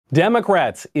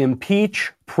Democrats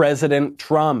impeach President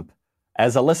Trump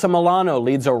as Alyssa Milano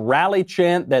leads a rally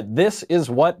chant that this is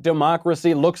what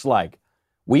democracy looks like.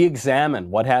 We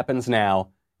examine what happens now,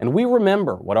 and we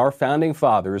remember what our founding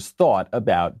fathers thought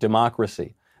about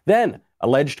democracy. Then,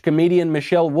 alleged comedian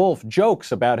Michelle Wolf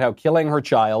jokes about how killing her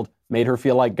child made her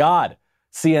feel like God.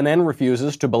 CNN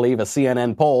refuses to believe a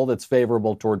CNN poll that's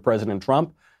favorable toward President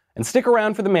Trump. And stick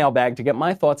around for the mailbag to get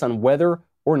my thoughts on whether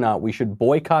or not we should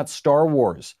boycott Star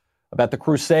Wars, about the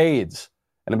Crusades,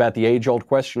 and about the age-old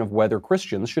question of whether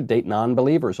Christians should date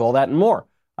non-believers. All that and more.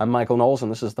 I'm Michael Knowles,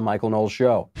 and this is The Michael Knowles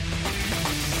Show.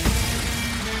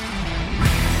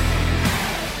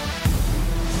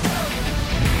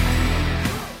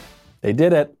 They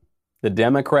did it. The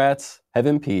Democrats have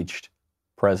impeached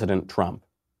President Trump.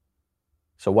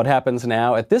 So what happens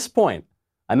now? At this point,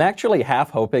 I'm actually half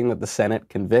hoping that the Senate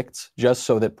convicts just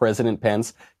so that President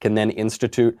Pence can then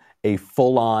institute a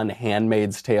full-on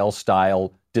Handmaid's Tale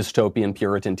style dystopian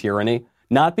Puritan tyranny.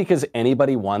 Not because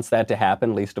anybody wants that to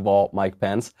happen, least of all Mike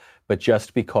Pence, but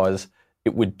just because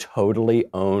it would totally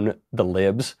own the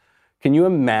libs. Can you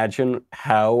imagine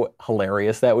how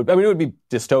hilarious that would be? I mean, it would be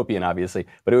dystopian, obviously,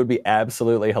 but it would be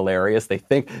absolutely hilarious. They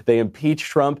think they impeach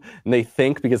Trump, and they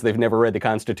think, because they've never read the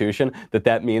Constitution,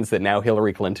 that means that now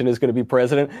Hillary Clinton is going to be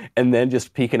president. And then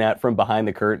just peeking out from behind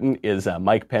the curtain is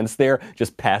Mike Pence there,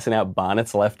 just passing out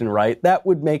bonnets left and right. That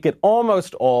would make it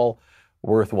almost all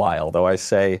worthwhile, though I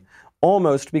say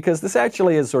almost because this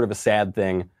actually is sort of a sad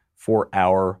thing for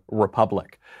our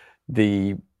republic.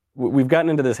 We've gotten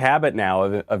into this habit now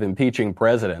of impeaching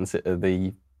presidents.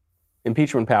 The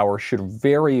impeachment power should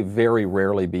very, very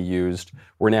rarely be used.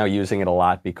 We're now using it a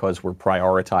lot because we're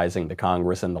prioritizing the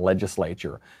Congress and the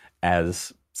legislature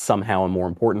as somehow a more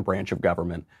important branch of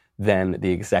government than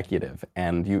the executive.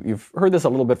 And you've heard this a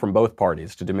little bit from both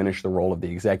parties, to diminish the role of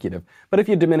the executive. But if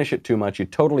you diminish it too much, you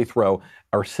totally throw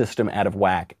our system out of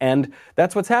whack. And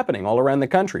that's what's happening all around the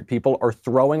country. People are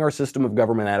throwing our system of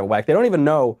government out of whack. They don't even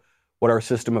know what our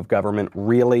system of government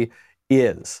really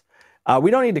is. We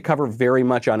don't need to cover very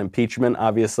much on impeachment.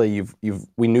 Obviously,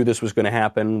 we knew this was going to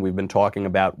happen. We've been talking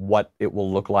about what it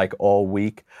will look like all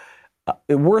week.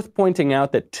 Worth pointing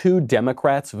out that 2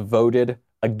 Democrats voted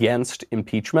against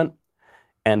impeachment,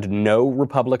 and no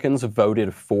Republicans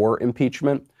voted for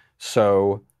impeachment.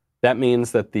 So that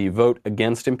means that the vote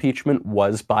against impeachment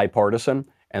was bipartisan,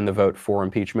 and the vote for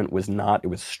impeachment was not. It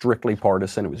was strictly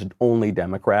partisan. It was only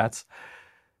Democrats.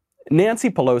 Nancy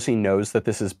Pelosi knows that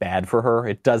this is bad for her.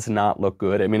 It does not look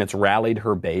good. I mean, it's rallied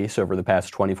her base over the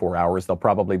past 24 hours. They'll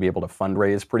probably be able to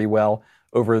fundraise pretty well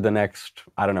over the next,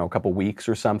 a couple weeks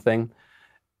or something.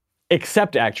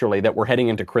 Except, actually, that we're heading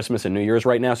into Christmas and New Year's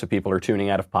right now, so people are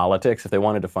tuning out of politics. If they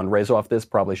wanted to fundraise off this,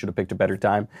 probably should have picked a better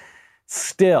time.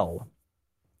 Still,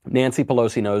 Nancy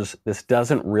Pelosi knows this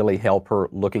doesn't really help her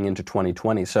looking into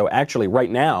 2020. So actually,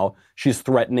 right now, she's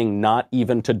threatening not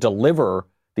even to deliver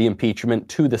the impeachment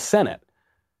to the Senate,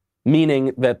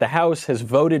 meaning that the House has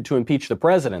voted to impeach the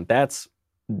president. That's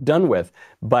done with.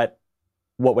 But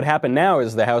what would happen now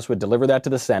is the House would deliver that to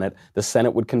the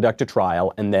Senate would conduct a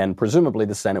trial, and then presumably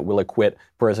the Senate will acquit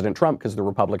President Trump because the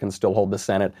Republicans still hold the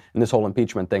Senate, and this whole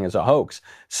impeachment thing is a hoax.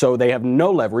 So they have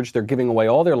no leverage. They're giving away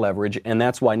all their leverage, and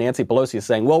that's why Nancy Pelosi is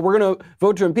saying, well, we're going to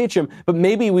vote to impeach him, but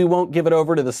maybe we won't give it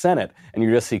over to the Senate. And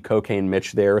you just see Cocaine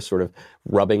Mitch there sort of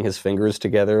rubbing his fingers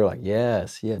together like,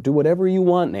 yes, do whatever you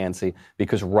want, Nancy,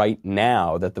 because right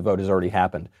now that the vote has already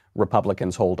happened,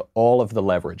 Republicans hold all of the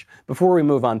leverage. Before we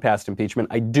move on past impeachment,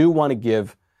 I do want to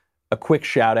give a quick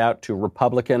shout out to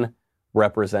Republican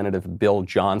Representative Bill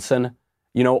Johnson.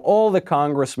 You know, all the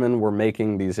congressmen were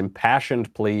making these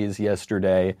impassioned pleas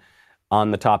yesterday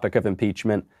on the topic of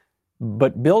impeachment,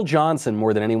 but Bill Johnson,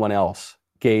 more than anyone else,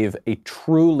 gave a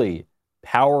truly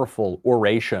powerful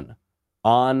oration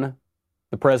on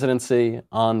the presidency,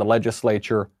 on the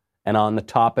legislature, and on the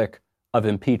topic of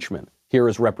impeachment. Here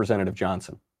is Representative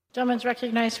Johnson. Gentleman's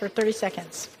recognized for 30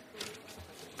 seconds.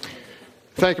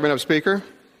 Thank you, Madam Speaker.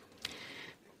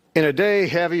 In a day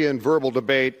heavy in verbal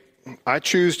debate, I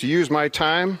choose to use my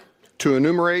time to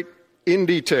enumerate in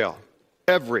detail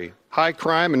every high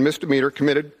crime and misdemeanor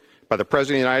committed by the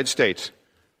President of the United States.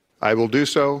 I will do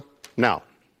so now.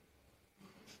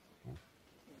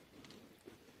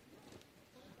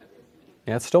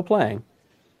 Yeah, it's still playing.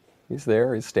 He's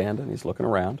there, he's standing, he's looking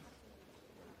around.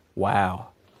 Wow.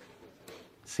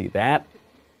 See, this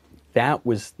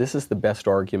is the best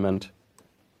argument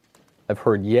I've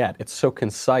heard yet. It's so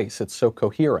concise, it's so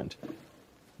coherent.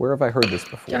 Where have I heard this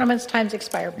before? Gentleman's time's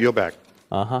expired. Yield back.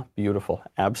 Beautiful.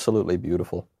 Absolutely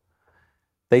beautiful.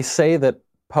 They say that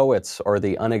poets are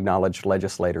the unacknowledged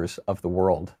legislators of the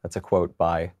world. That's a quote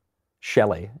by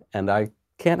Shelley, and I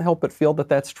can't help but feel that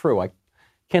that's true. I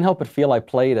can't help but feel I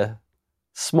played a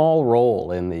small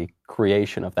role in the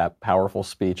creation of that powerful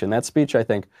speech, and that speech, I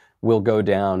think, will go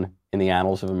down in the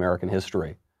annals of American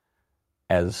history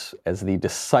as the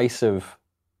decisive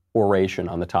oration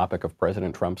on the topic of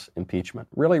President Trump's impeachment.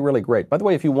 Really, really great. By the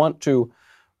way, if you want to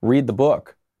read the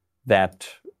book that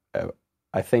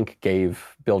I think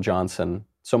gave Bill Johnson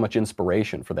so much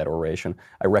inspiration for that oration,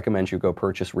 I recommend you go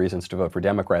purchase Reasons to Vote for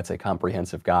Democrats, a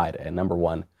comprehensive guide, a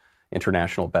 #1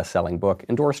 international best-selling book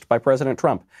endorsed by President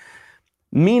Trump.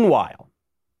 Meanwhile,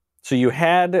 so you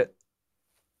had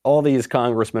all these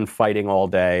congressmen fighting all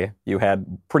day. You had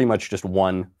pretty much just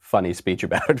one funny speech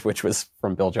about it, which was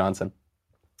from Bill Johnson.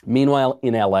 Meanwhile,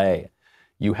 in L.A.,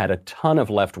 you had a ton of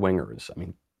left-wingers. I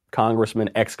mean, congressmen,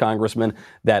 ex-congressmen,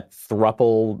 that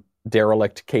thruple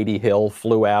derelict Katie Hill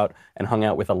flew out and hung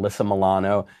out with Alyssa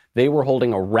Milano. They were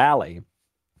holding a rally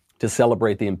to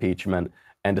celebrate the impeachment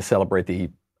and to celebrate the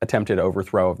attempted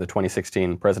overthrow of the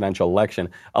 2016 presidential election.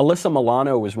 Alyssa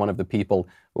Milano was one of the people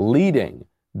leading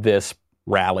this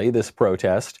rally, this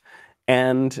protest,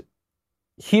 and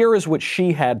here is what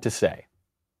she had to say.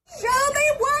 Show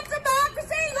me what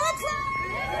democracy looks like!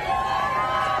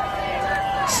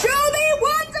 Show me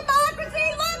what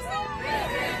democracy looks like! This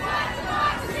is what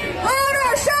democracy looks like! Order!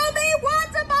 Show me what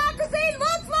democracy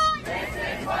looks like! This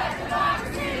is what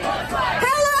democracy looks like!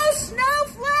 Hello,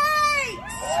 snowflakes!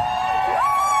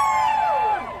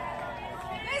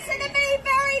 Listen to me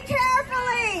very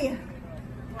carefully!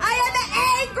 I am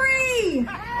angry!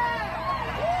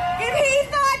 If he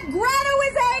thought Greta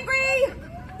was angry,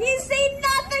 he's seen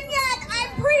nothing yet. I'm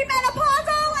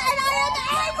premenopausal and I am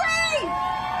angry!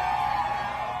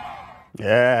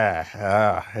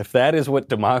 Yeah, if that is what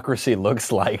democracy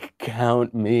looks like,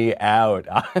 count me out.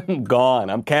 I'm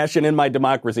gone. I'm cashing in my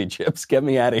democracy chips. Get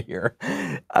me out of here.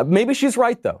 Maybe she's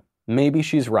right, though. Maybe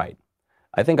she's right.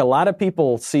 I think a lot of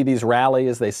people see these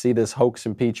rallies, they see this hoax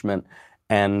impeachment,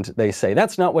 and they say,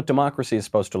 that's not what democracy is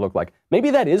supposed to look like.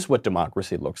 Maybe that is what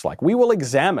democracy looks like. We will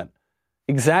examine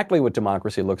exactly what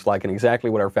democracy looks like and exactly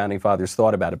what our founding fathers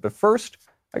thought about it. But first,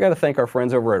 I got to thank our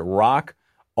friends over at Rock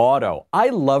Auto. I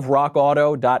love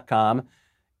rockauto.com,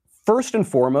 first and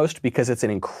foremost, because it's an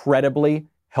incredibly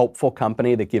helpful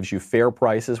company that gives you fair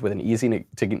prices with an easy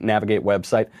to navigate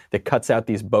website that cuts out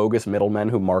these bogus middlemen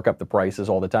who mark up the prices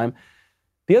all the time.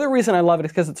 The other reason I love it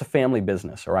is because it's a family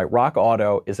business, all right? Rock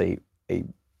Auto is a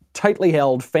tightly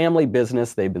held family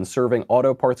business. They've been serving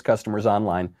auto parts customers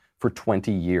online for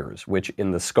 20 years, which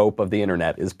in the scope of the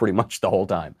internet is pretty much the whole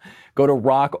time. Go to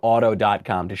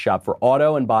rockauto.com to shop for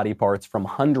auto and body parts from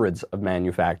hundreds of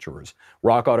manufacturers.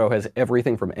 Rock Auto has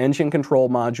everything from engine control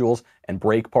modules and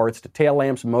brake parts to tail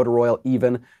lamps, motor oil,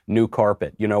 even new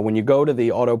carpet. You know, when you go to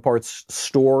the auto parts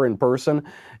store in person,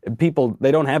 people,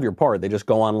 they don't have your part. They just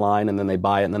go online and then they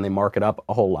buy it and then they mark it up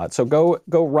a whole lot. So go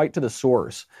right to the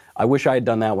source. I wish I had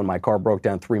done that when my car broke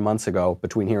down 3 months ago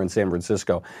between here and San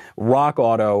Francisco.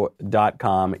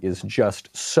 RockAuto.com is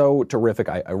just so terrific.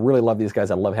 I really love these guys.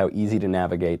 I love how easy to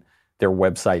navigate their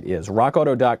website is.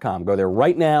 RockAuto.com. Go there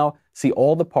right now. See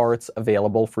all the parts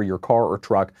available for your car or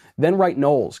truck. Then write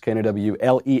Knowles,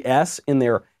 Knowles, in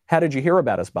their How Did You Hear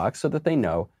About Us box so that they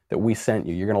know that we sent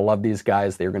you. You're going to love these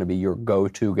guys. They're going to be your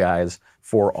go-to guys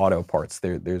for auto parts.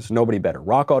 There's nobody better.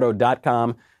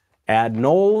 RockAuto.com. Add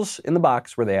Knowles in the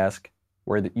box where they ask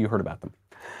where you heard about them.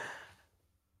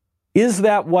 Is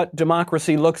that what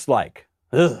democracy looks like?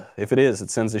 Ugh, if it is, it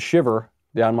sends a shiver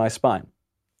down my spine.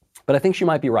 But I think she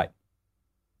might be right.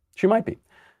 She might be.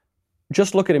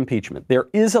 Just look at impeachment. There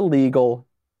is a legal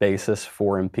basis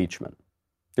for impeachment.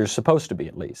 There's supposed to be,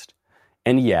 at least.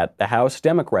 And yet, the House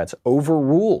Democrats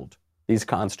overruled these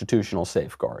constitutional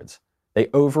safeguards. They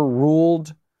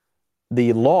overruled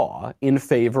the law in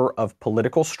favor of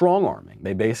political strong-arming.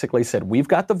 They basically said, we've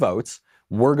got the votes,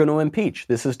 we're going to impeach.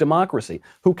 This is democracy.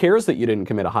 Who cares that you didn't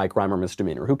commit a high crime or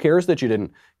misdemeanor? Who cares that you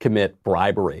didn't commit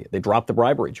bribery? They dropped the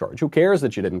bribery charge. Who cares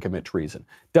that you didn't commit treason?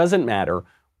 Doesn't matter.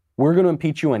 We're going to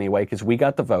impeach you anyway because we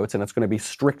got the votes, and it's going to be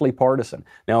strictly partisan.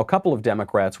 Now, a couple of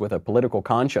Democrats with a political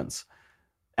conscience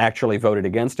actually voted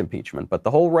against impeachment, but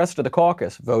the whole rest of the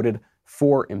caucus voted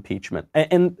for impeachment.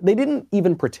 And they didn't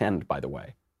even pretend, by the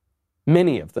way.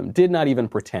 Many of them did not even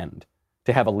pretend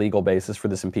to have a legal basis for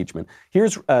this impeachment.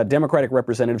 Here's Democratic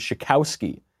Representative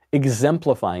Schakowsky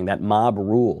exemplifying that mob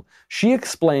rule. She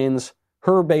explains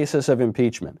her basis of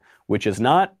impeachment, which is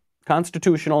not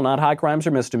constitutional, not high crimes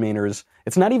or misdemeanors.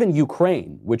 It's not even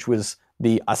Ukraine, which was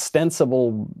the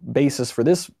ostensible basis for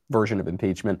this version of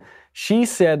impeachment. She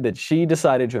said that she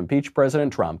decided to impeach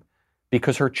President Trump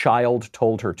because her child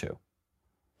told her to.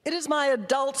 It is my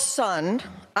adult son,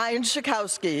 Ian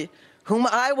Schakowsky, whom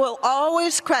I will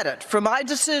always credit for my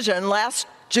decision last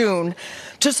June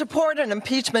to support an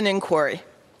impeachment inquiry.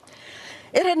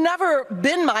 It had never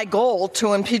been my goal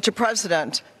to impeach a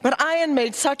president, but Ian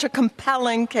made such a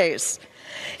compelling case.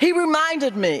 He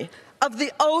reminded me of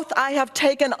the oath I have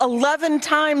taken 11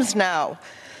 times now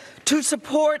to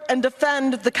support and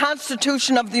defend the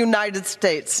Constitution of the United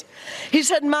States. He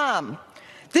said, "Mom,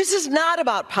 this is not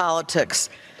about politics.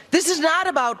 This is not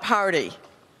about party."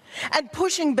 And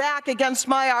pushing back against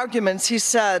my arguments, he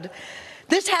said,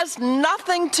 "This has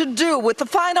nothing to do with the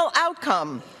final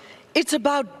outcome. It's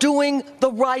about doing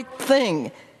the right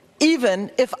thing, even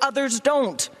if others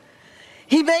don't."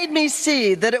 He made me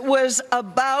see that it was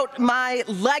about my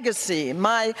legacy,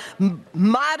 my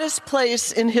modest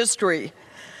place in history.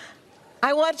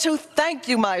 I want to thank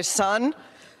you, my son,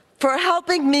 for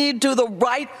helping me do the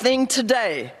right thing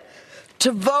today,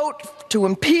 to vote to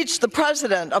impeach the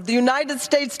President of the United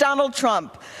States, Donald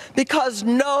Trump, because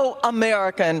no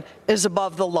American is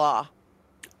above the law.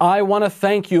 I want to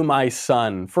thank you, my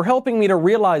son, for helping me to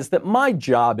realize that my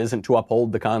job isn't to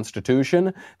uphold the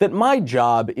Constitution, that my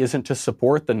job isn't to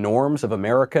support the norms of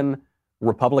American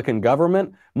Republican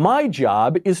government. My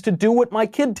job is to do what my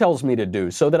kid tells me to do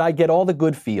so that I get all the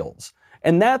good feels.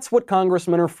 And that's what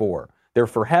congressmen are for. They're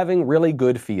for having really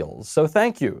good feels. So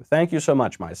thank you. Thank you so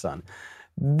much, my son.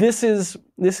 This is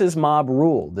mob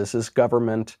rule. This is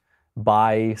government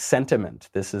by sentiment.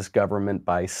 This is government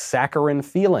by saccharine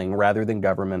feeling rather than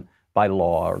government by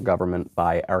law or government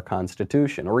by our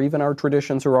Constitution or even our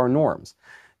traditions or our norms.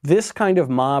 This kind of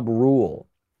mob rule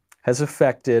has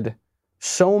affected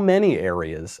so many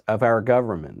areas of our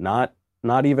government, not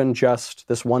even just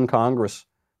this one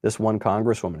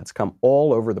congresswoman. It's come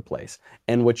all over the place.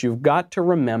 And what you've got to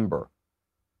remember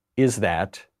is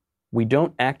that we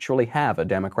don't actually have a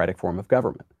democratic form of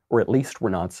government, or at least we're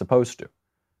not supposed to.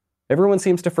 Everyone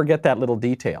seems to forget that little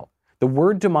detail. The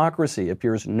word democracy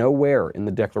appears nowhere in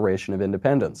the Declaration of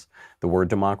Independence. The word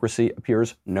democracy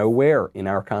appears nowhere in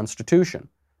our Constitution.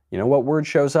 You know what word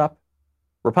shows up?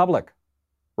 Republic.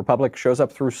 Republic shows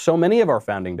up through so many of our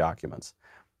founding documents.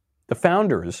 The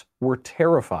founders were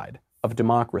terrified of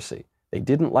democracy. They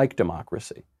didn't like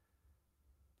democracy.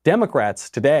 Democrats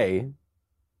today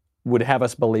would have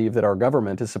us believe that our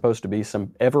government is supposed to be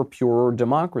some ever purer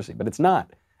democracy, but it's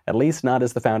not. At least not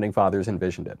as the Founding Fathers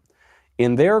envisioned it.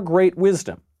 In their great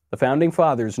wisdom, the Founding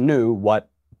Fathers knew what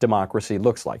democracy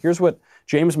looks like. Here's what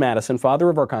James Madison, father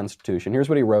of our Constitution, here's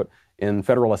what he wrote in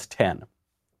Federalist 10.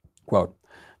 Quote,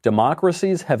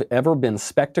 "Democracies have ever been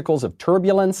spectacles of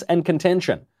turbulence and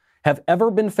contention, have ever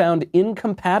been found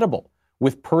incompatible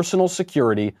with personal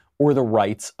security or the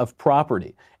rights of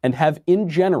property, and have in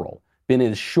general been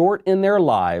as short in their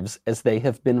lives as they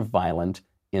have been violent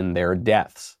in their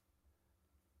deaths."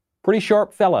 Pretty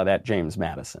sharp fella, that James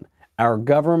Madison. Our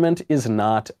government is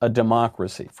not a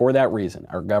democracy. For that reason,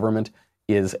 our government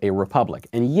is a republic.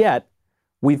 And yet,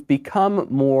 we've become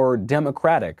more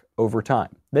democratic over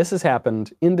time. This has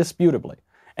happened indisputably.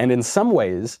 And in some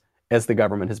ways, as the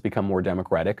government has become more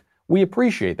democratic, we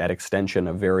appreciate that extension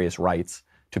of various rights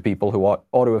to people who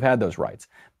ought to have had those rights.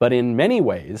 But in many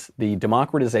ways, the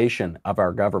democratization of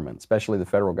our government, especially the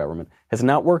federal government, has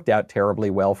not worked out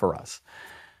terribly well for us.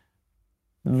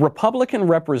 Republican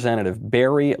Representative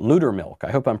Barry Ludermilk, I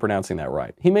hope I'm pronouncing that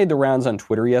right, he made the rounds on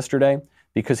Twitter yesterday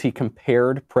because he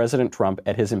compared President Trump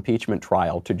at his impeachment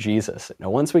trial to Jesus.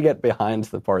 Now, once we get behind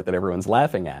the part that everyone's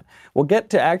laughing at, we'll get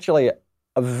to actually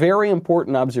a very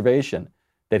important observation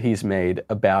that he's made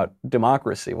about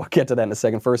democracy. We'll get to that in a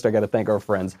second. First, I got to thank our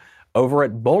friends over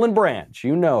at Boll & Branch.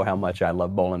 You know how much I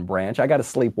love Boll & Branch. I got to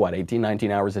sleep, 18, 19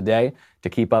 hours a day to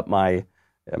keep up my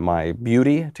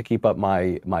beauty, to keep up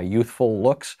my youthful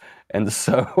looks. And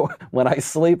so when I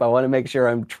sleep, I want to make sure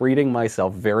I'm treating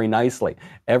myself very nicely.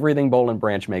 Everything Boll &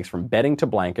 Branch makes, from bedding to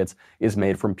blankets, is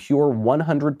made from pure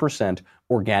 100%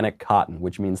 organic cotton,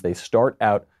 which means they start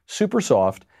out super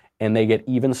soft and they get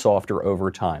even softer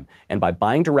over time. And by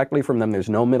buying directly from them,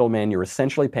 there's no middleman. You're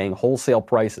essentially paying wholesale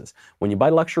prices. When you buy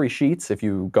luxury sheets, if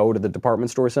you go to the department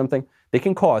store or something, they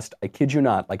can cost, I kid you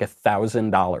not, like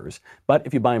 $1,000. But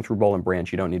if you buy them through Boll &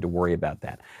 Branch, you don't need to worry about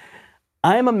that.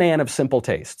 I am a man of simple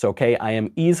tastes, okay? I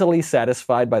am easily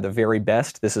satisfied by the very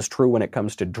best. This is true when it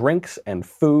comes to drinks and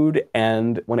food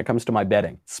and when it comes to my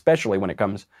bedding, especially when it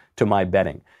comes to my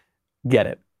bedding. Get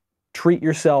it. Treat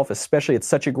yourself, especially at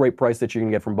such a great price that you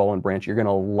can get from Boll & Branch. You're going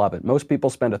to love it. Most people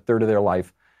spend a third of their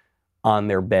life on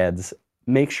their beds.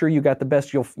 Make sure you got the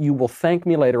best. You will thank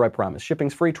me later, I promise.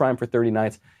 Shipping's free. Try them for 30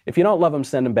 nights. If you don't love them,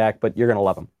 send them back, but you're going to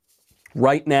love them.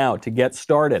 Right now, to get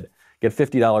started, get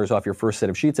 $50 off your first set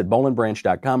of sheets at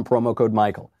bollandbranch.com, promo code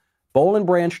Michael.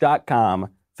 bollandbranch.com,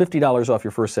 $50 off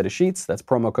your first set of sheets. That's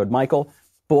promo code Michael,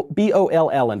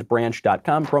 B-O-L-L and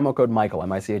branch.com, promo code Michael,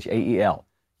 M-I-C-H-A-E-L.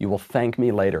 You will thank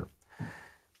me later.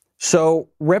 So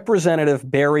Representative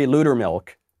Barry Ludermilk,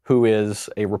 who is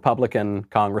a Republican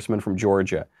congressman from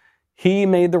Georgia, he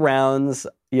made the rounds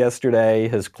yesterday.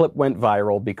 His clip went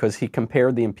viral because he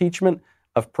compared the impeachment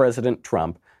of President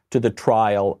Trump to the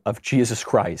trial of Jesus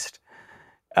Christ.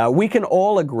 We can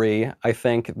all agree, I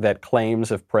think, that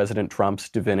claims of President Trump's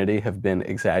divinity have been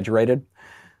exaggerated.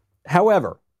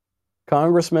 However,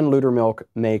 Congressman Ludermilk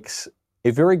makes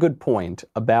a very good point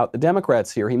about the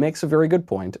Democrats here. He makes a very good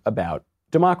point about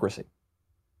democracy.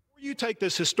 Before you take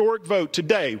this historic vote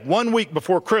today, 1 week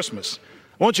before Christmas,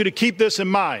 I want you to keep this in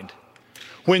mind.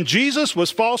 When Jesus was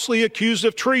falsely accused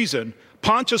of treason,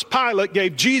 Pontius Pilate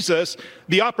gave Jesus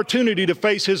the opportunity to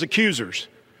face his accusers.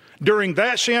 During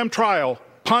that sham trial,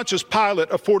 Pontius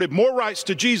Pilate afforded more rights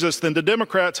to Jesus than the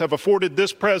Democrats have afforded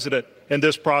this president in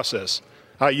this process.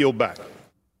 I yield back.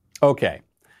 Okay.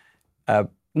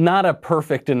 Not a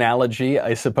perfect analogy,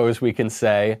 I suppose we can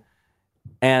say.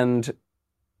 And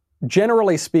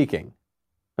generally speaking,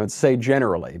 I would say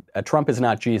generally, Trump is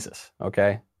not Jesus,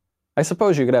 okay? I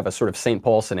suppose you could have a sort of St.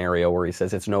 Paul scenario where he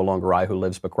says, it's no longer I who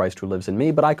lives, but Christ who lives in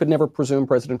me, but I could never presume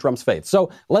President Trump's faith.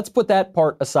 So let's put that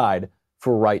part aside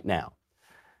for right now.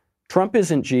 Trump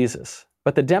isn't Jesus,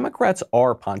 but the Democrats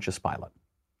are Pontius Pilate.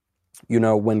 You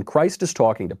know, when Christ is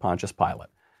talking to Pontius Pilate,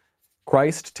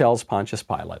 Christ tells Pontius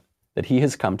Pilate that he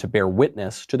has come to bear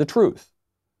witness to the truth.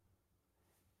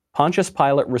 Pontius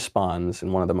Pilate responds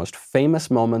in one of the most famous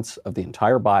moments of the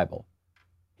entire Bible.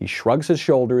 He shrugs his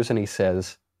shoulders and he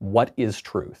says, "What is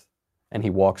truth?" And he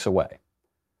walks away.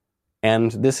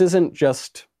 And this isn't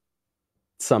just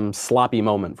some sloppy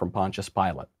moment from Pontius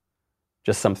Pilate,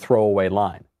 just some throwaway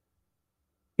line.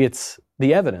 It's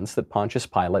the evidence that Pontius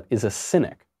Pilate is a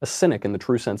cynic in the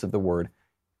true sense of the word.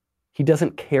 He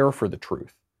doesn't care for the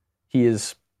truth. He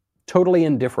is totally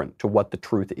indifferent to what the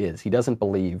truth is. He doesn't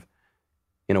believe,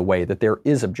 in a way, that there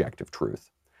is objective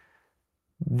truth.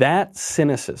 That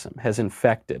cynicism has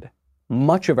infected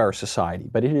much of our society,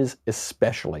 but it has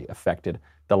especially affected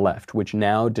the left, which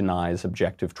now denies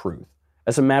objective truth.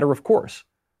 As a matter of course,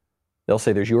 they'll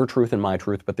say there's your truth and my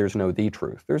truth, but there's no the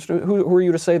truth. Who are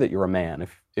you to say that you're a man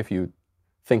if you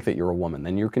think that you're a woman?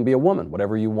 Then you can be a woman.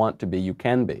 Whatever you want to be, you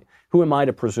can be. Who am I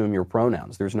to presume your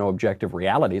pronouns? There's no objective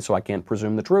reality, so I can't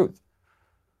presume the truth.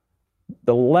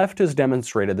 The left has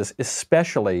demonstrated this,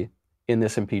 especially in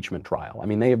this impeachment trial. I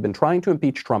mean, they have been trying to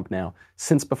impeach Trump now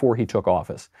since before he took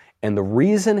office. And the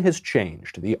reason has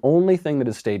changed. The only thing that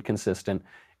has stayed consistent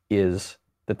is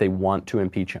that they want to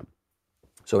impeach him.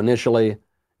 So initially, it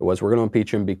was, we're going to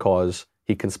impeach him because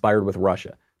he conspired with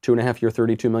Russia. 2.5-year,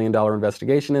 $32 million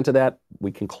investigation into that.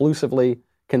 We conclusively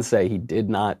can say he did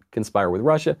not conspire with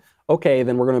Russia. Okay,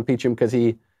 then we're going to impeach him because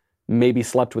he maybe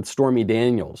slept with Stormy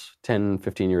Daniels 10,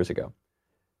 15 years ago.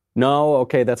 No,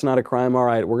 okay, that's not a crime. All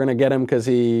right, we're going to get him because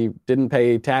he didn't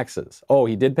pay taxes. Oh,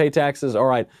 he did pay taxes? All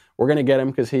right, we're going to get him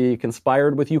because he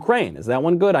conspired with Ukraine. Is that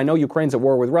one good? I know Ukraine's at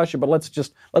war with Russia, but let's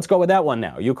go with that one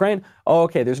now. Ukraine? Oh,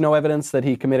 okay, there's no evidence that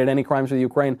he committed any crimes with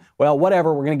Ukraine. Well,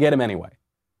 whatever, we're going to get him anyway.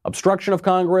 Obstruction of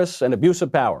Congress and abuse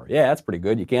of power. Yeah, that's pretty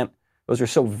good. Those are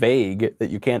so vague that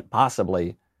you can't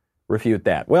possibly refute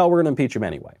that. Well, we're going to impeach him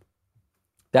anyway.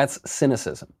 That's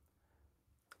cynicism.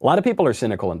 A lot of people are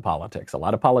cynical in politics. A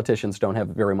lot of politicians don't have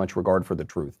very much regard for the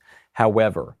truth.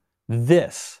 However,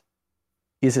 this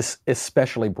is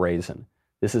especially brazen.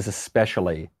 This is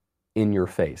especially in your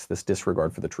face, this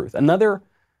disregard for the truth. Another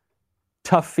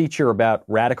tough feature about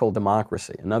radical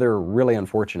democracy, another really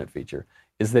unfortunate feature,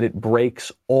 is that it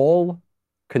breaks all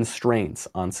constraints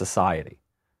on society.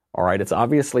 All right, it's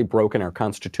obviously broken our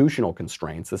constitutional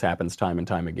constraints. This happens time and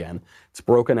time again. It's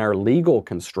broken our legal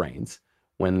constraints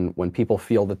when people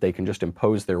feel that they can just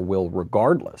impose their will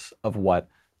regardless of what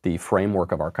the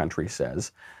framework of our country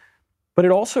says. But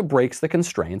it also breaks the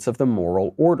constraints of the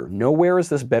moral order. Nowhere is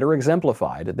this better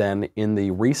exemplified than in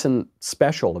the recent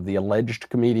special of the alleged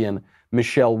comedian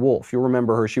Michelle Wolf. You'll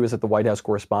remember her. She was at the White House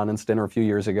Correspondents' Dinner a few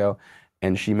years ago,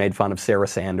 and she made fun of Sarah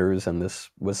Sanders, and this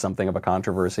was something of a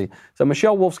controversy. So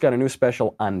Michelle Wolf's got a new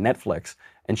special on Netflix,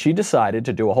 and she decided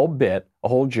to do a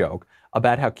whole joke,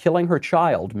 about how killing her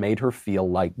child made her feel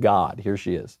like God. Here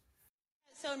she is.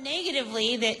 So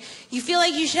negatively that you feel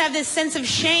like you should have this sense of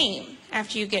shame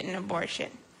after you get an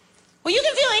abortion. Well, you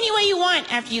can feel any way you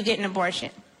want after you get an abortion.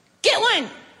 Get one.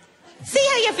 See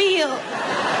how you feel.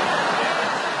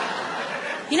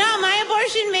 You know how my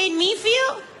abortion made me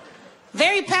feel?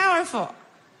 Very powerful.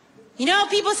 You know how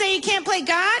people say you can't play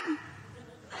God?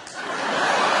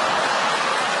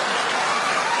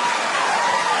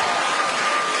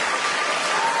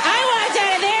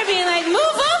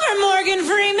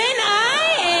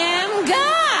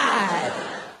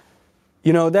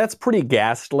 You know, that's pretty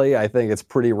ghastly. I think it's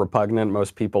pretty repugnant.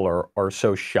 Most people are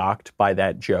so shocked by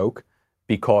that joke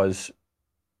because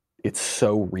it's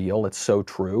so real. It's so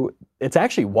true. It's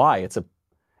actually why it's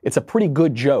a pretty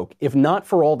good joke. If not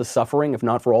for all the suffering, if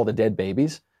not for all the dead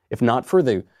babies, if not for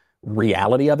the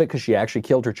reality of it, because she actually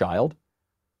killed her child,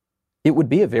 it would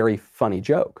be a very funny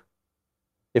joke.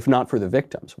 If not for the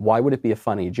victims, why would it be a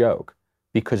funny joke?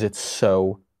 Because it's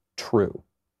so true.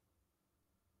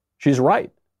 She's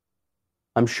right.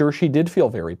 I'm sure she did feel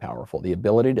very powerful. The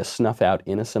ability to snuff out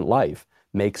innocent life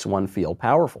makes one feel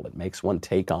powerful. It makes one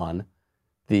take on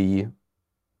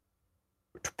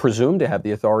presumed to have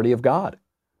the authority of God.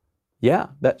 Yeah,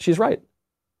 she's right.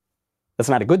 That's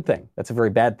not a good thing. That's a very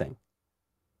bad thing.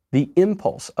 The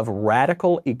impulse of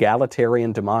radical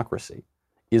egalitarian democracy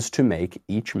is to make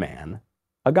each man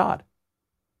a god.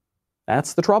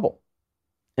 That's the trouble.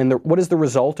 And what is the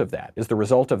result of that? Is the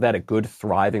result of that a good,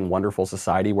 thriving, wonderful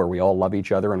society where we all love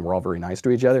each other and we're all very nice to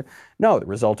each other? No, the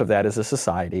result of that is a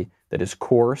society that is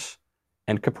coarse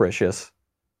and capricious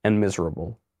and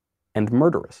miserable and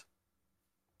murderous.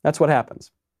 That's what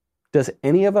happens. Does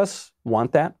any of us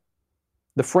want that?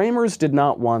 The framers did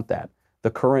not want that. The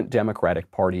current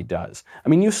Democratic Party does. I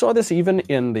mean, you saw this even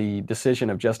in the decision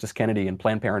of Justice Kennedy in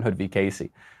Planned Parenthood v.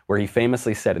 Casey, where he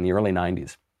famously said in the early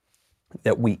 90s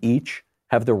that we each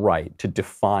have the right to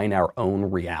define our own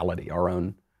reality, our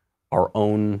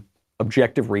own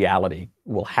objective reality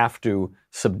will have to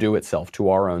subdue itself to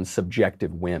our own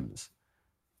subjective whims.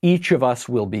 Each of us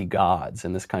will be gods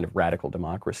in this kind of radical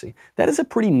democracy. That is a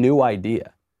pretty new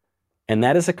idea. And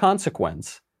that is a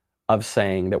consequence of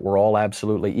saying that we're all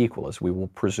absolutely equal, as we will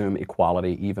presume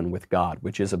equality even with God,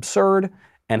 which is absurd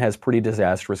and has pretty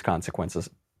disastrous consequences,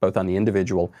 both on the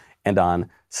individual and on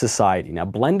society. Now,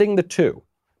 blending the two,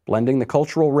 blending the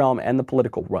cultural realm and the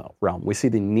political realm, we see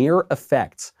the near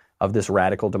effects of this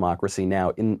radical democracy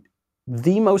now in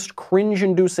the most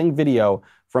cringe-inducing video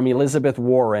from Elizabeth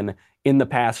Warren in the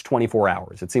past 24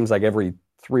 hours. It seems like every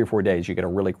 3 or 4 days you get a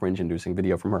really cringe-inducing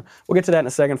video from her. We'll get to that in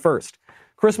a second. First,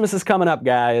 Christmas is coming up,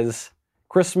 guys.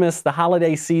 Christmas, the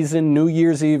holiday season, New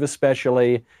Year's Eve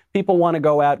especially. People want to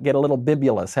go out, get a little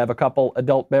bibulous, have a couple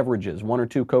adult beverages, 1 or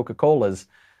 2 Coca-Colas.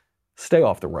 Stay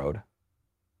off the road.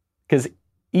 Because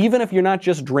even if you're not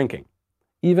just drinking,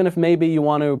 even if maybe you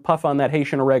want to puff on that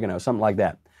Haitian oregano, something like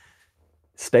that,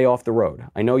 stay off the road.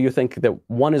 I know you think that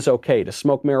one is okay. To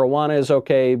smoke marijuana is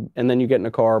okay, and then you get in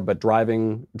a car, but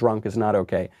driving drunk is not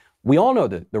okay. We all know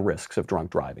the risks of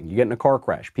drunk driving. You get in a car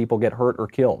crash, people get hurt or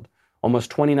killed.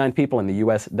 Almost 29 people in the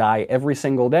U.S. die every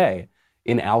single day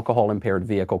in alcohol-impaired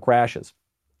vehicle crashes.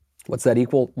 What's that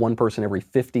equal? 1 person every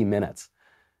 50 minutes.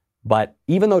 But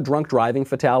even though drunk driving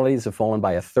fatalities have fallen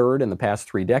by 1/3 in the past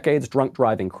 3 decades, drunk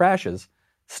driving crashes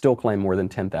still claim more than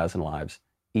 10,000 lives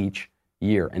each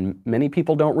year. And many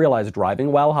people don't realize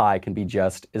driving while high can be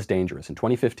just as dangerous. In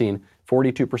 2015,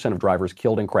 42% of drivers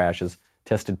killed in crashes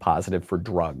tested positive for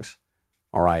drugs.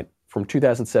 All right. From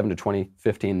 2007 to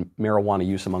 2015, marijuana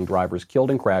use among drivers killed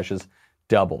in crashes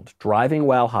doubled. Driving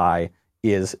while high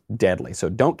is deadly. So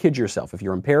don't kid yourself. If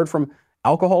you're impaired from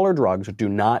alcohol or drugs, do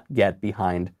not get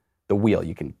behind the wheel.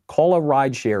 You can call a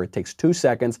ride share. It takes 2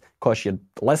 seconds, costs you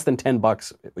less than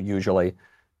 $10 usually.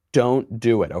 Don't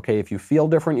do it, okay? If you feel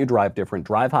different, you drive different.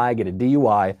 Drive high, get a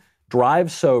DUI,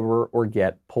 drive sober, or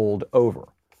get pulled over.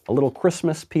 A little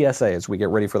Christmas PSA as we get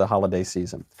ready for the holiday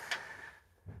season.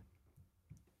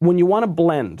 When you want to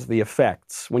blend the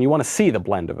effects, when you want to see the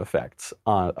blend of effects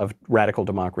of radical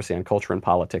democracy on culture and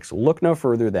politics, look no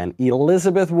further than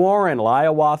Elizabeth Warren,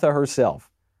 Hiawatha herself.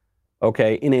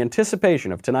 Okay, in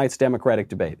anticipation of tonight's Democratic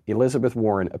debate, Elizabeth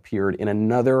Warren appeared in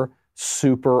another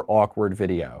super awkward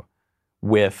video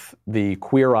with the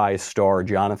Queer Eye star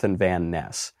Jonathan Van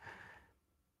Ness.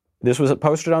 This was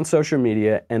posted on social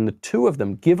media, and the two of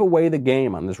them give away the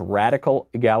game on this radical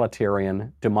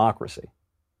egalitarian democracy.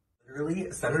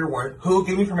 Literally, Senator Warren, who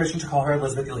gave me permission to call her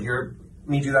Elizabeth. You'll hear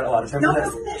me do that a lot of times. No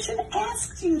permission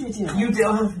asked you to do it. You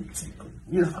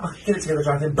do. Get it together,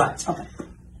 Jonathan. But okay.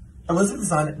 Elizabeth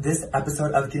is on this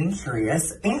episode of Getting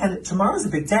Curious, and tomorrow's a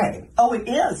big day. Oh, it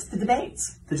is. The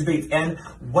debates. The debates. And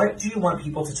what do you want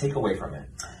people to take away from it?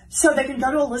 So they can go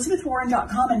to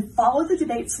ElizabethWarren.com and follow the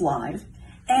debates live,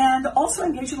 and also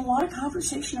engage in a lot of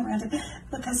conversation around it,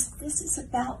 because this is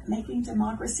about making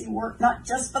democracy work, not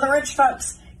just for the rich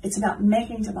folks. It's about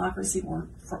making democracy work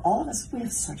for all of us. We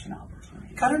have such an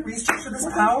opportunity. Gotta restructure this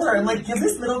power and give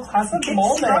this middle class a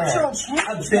moment. Structural change.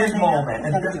 A big moment.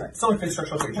 And so much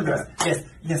structural change.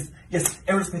 Yes.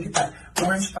 Everyone's gonna get that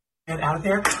orange man out of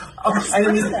there.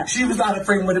 Oh, she was out of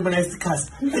frame when I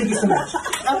cussed. Thank you so much.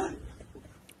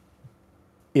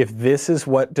 if this is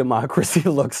what democracy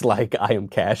looks like, I am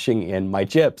cashing in my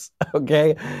chips,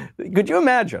 okay? Could you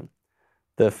imagine?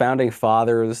 The founding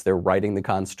fathers, they're writing the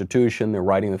Constitution, they're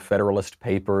writing the Federalist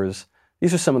Papers.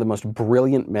 These are some of the most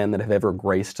brilliant men that have ever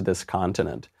graced this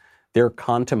continent. They're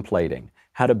contemplating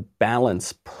how to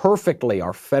balance perfectly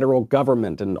our federal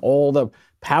government and all the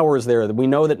powers there. We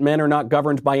know that men are not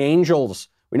governed by angels.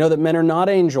 We know that men are not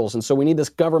angels, and so we need this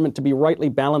government to be rightly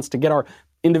balanced to get our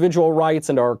individual rights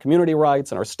and our community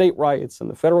rights and our state rights, and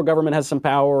the federal government has some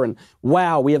power, and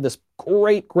wow, we have this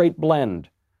great, great blend.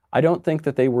 I don't think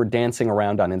that they were dancing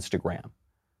around on Instagram.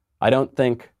 I don't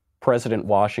think President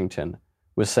Washington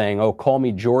was saying, oh, call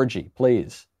me Georgie,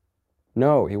 please.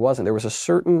 No, he wasn't. There was a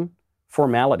certain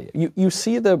formality. You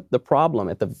see the problem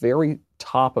at the very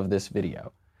top of this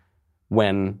video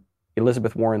when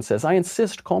Elizabeth Warren says, I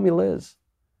insist, call me Liz.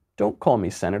 Don't call me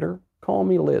Senator. Call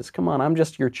me Liz. Come on, I'm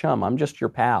just your chum. I'm just your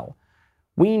pal.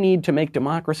 We need to make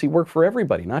democracy work for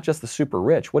everybody, not just the super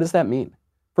rich. What does that mean?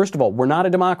 First of all, we're not a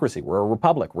democracy. We're a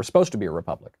republic. We're supposed to be a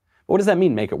republic. But what does that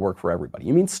mean, make it work for everybody?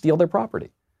 You mean steal their property.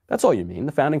 That's all you mean.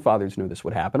 The founding fathers knew this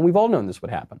would happen. We've all known this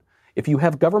would happen. If you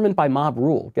have government by mob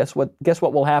rule, guess what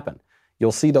will happen?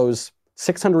 You'll see those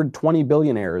 620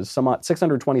 billionaires,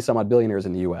 620 some odd billionaires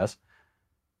in the U.S.,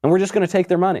 and we're just going to take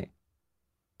their money.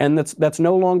 And that's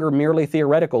no longer merely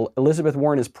theoretical. Elizabeth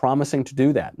Warren is promising to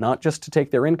do that, not just to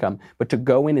take their income, but to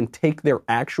go in and take their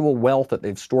actual wealth that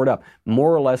they've stored up,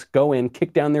 more or less go in,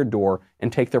 kick down their door,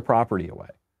 and take their property away.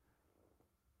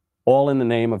 All in the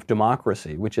name of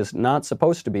democracy, which is not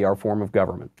supposed to be our form of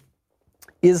government.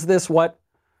 Is this what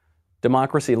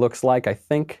democracy looks like? I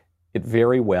think it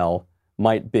very well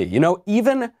might be. You know,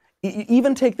 even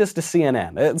take this to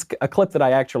CNN. It's a clip that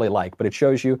I actually like, but it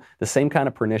shows you the same kind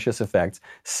of pernicious effects.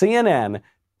 CNN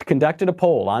conducted a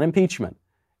poll on impeachment,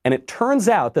 and it turns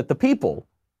out that the people,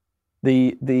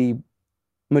 the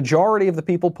majority of the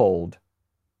people polled,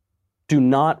 do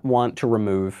not want to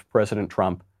remove President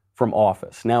Trump from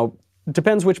office. Now, it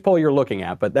depends which poll you're looking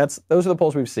at, but those are the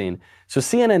polls we've seen. So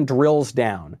CNN drills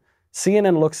down.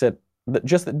 CNN looks at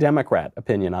just the Democrat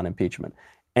opinion on impeachment.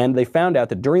 And they found out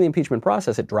that during the impeachment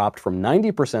process, it dropped from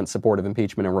 90% support of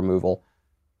impeachment and removal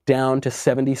down to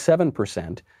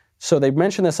 77%. So they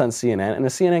mentioned this on CNN, and a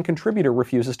CNN contributor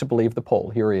refuses to believe the poll.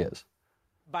 Here he is.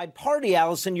 By party,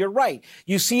 Allison, you're right.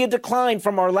 You see a decline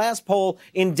from our last poll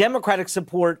in Democratic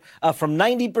support from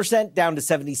 90% down to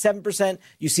 77%.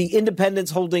 You see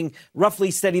independents holding roughly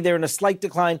steady there and a slight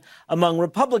decline among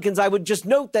Republicans. I would just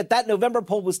note that November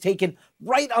poll was taken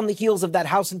right on the heels of that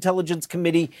House Intelligence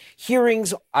Committee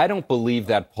hearings. I don't believe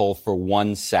that poll for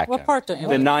 1 second. What part don't you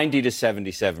The 90 to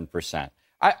 77%.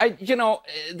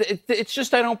 It's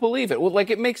just I don't believe it. Well, like,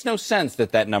 it makes no sense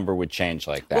that number would change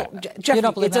like that. Well, Jeff,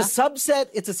 it's a subset.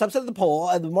 It's a subset of the poll.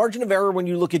 The margin of error when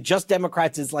you look at just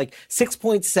Democrats is like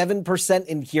 6.7%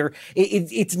 in here.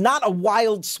 It's not a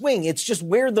wild swing. It's just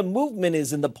where the movement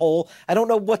is in the poll. I don't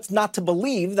know what's not to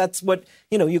believe. That's what,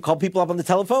 you call people up on the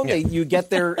telephone. Yeah. You get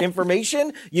their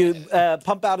information. You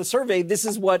pump out a survey. This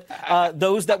is what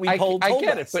those that we polled told us.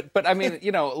 I get it. But I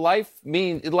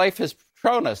mean, life has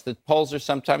shown us that polls are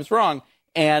sometimes wrong.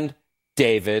 And,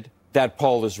 David, that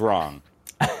poll is wrong.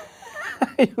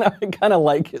 I kind of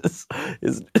like his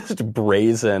just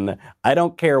brazen, I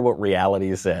don't care what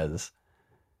reality says.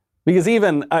 Because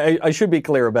even, I should be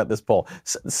clear about this poll.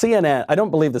 CNN, I don't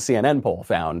believe the CNN poll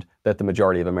found that the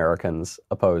majority of Americans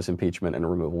oppose impeachment and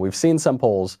removal. We've seen some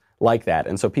polls like that,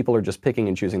 and so people are just picking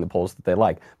and choosing the polls that they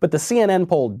like. But the CNN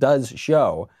poll does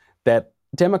show that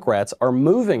Democrats are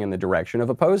moving in the direction of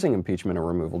opposing impeachment or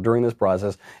removal during this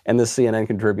process, and this CNN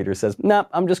contributor says, nah,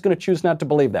 I'm just going to choose not to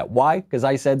believe that. Why? Because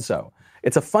I said so.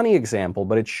 It's a funny example,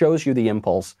 but it shows you the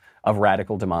impulse of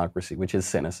radical democracy, which is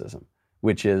cynicism,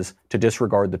 which is to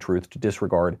disregard the truth, to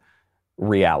disregard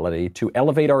reality, to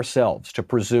elevate ourselves, to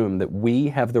presume that we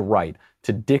have the right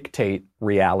to dictate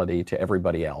reality to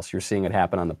everybody else. You're seeing it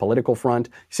happen on the political front.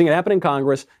 You're seeing it happen in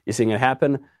Congress. You're seeing it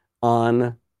happen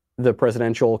on the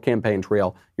presidential campaign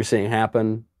trail. You're seeing it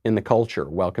happen in the culture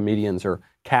while comedians are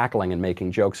cackling and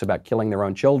making jokes about killing their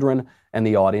own children, and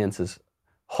the audience is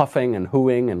huffing and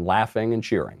hooing and laughing and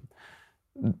cheering.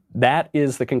 That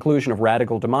is the conclusion of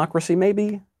radical democracy.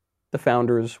 Maybe the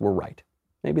founders were right.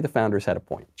 Maybe the founders had a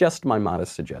point. Just my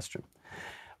modest suggestion.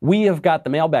 We have got the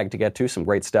mailbag to get to, some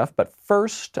great stuff, but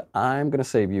first I'm going to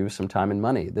save you some time and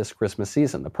money this Christmas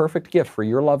season. The perfect gift for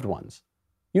your loved ones.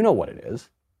 You know what it is.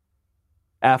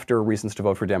 After Reasons to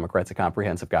Vote for Democrats, a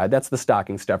comprehensive guide. That's the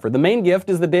stocking stuffer. The main gift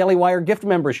is the Daily Wire gift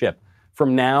membership.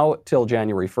 From now till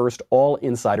January 1st, all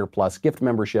Insider Plus gift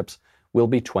memberships will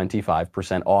be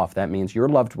 25% off. That means your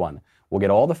loved one will get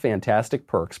all the fantastic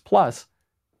perks, plus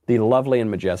the lovely and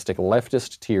majestic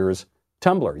Leftist Tears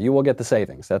tumbler. You will get the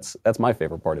savings. That's my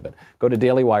favorite part of it. Go to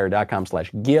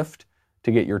dailywire.com/gift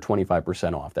to get your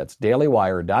 25% off. That's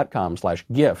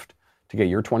dailywire.com/gift to get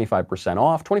your 25%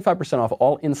 off. 25% off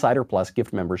all Insider Plus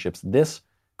gift memberships this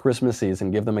Christmas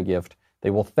season. Give them a gift they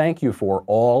will thank you for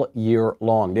all year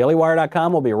long.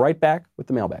 dailywire.com. We'll be right back with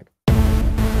the mailbag.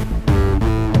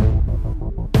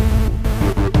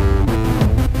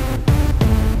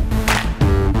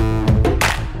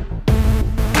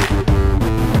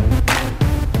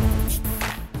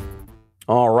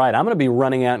 All right, I'm going to be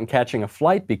running out and catching a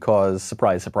flight because,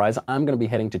 surprise, surprise, I'm going to be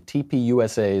heading to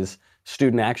TPUSA's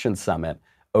Student Action Summit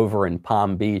over in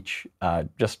Palm Beach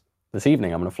just this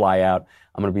evening. I'm going to fly out.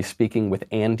 I'm going to be speaking with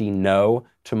Andy Ngo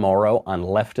tomorrow on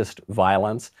leftist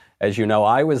violence. As you know,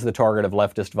 I was the target of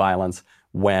leftist violence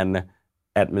when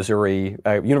at Missouri,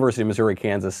 University of Missouri,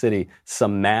 Kansas City,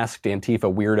 some masked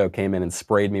Antifa weirdo came in and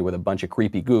sprayed me with a bunch of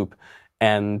creepy goop.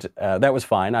 And that was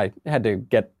fine. I had to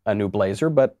get a new blazer,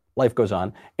 but life goes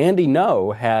on. Andy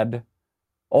Ngo had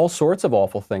all sorts of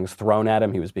awful things thrown at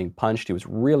him. He was being punched. He was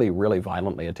really, really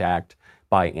violently attacked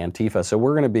by Antifa. So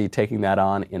we're going to be taking that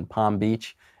on in Palm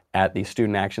Beach at the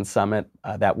Student Action Summit.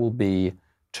 That will be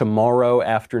tomorrow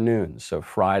afternoon, so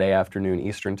Friday afternoon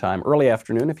Eastern Time, early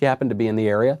afternoon. If you happen to be in the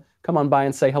area, come on by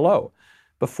and say hello.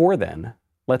 Before then,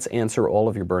 let's answer all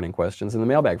of your burning questions in the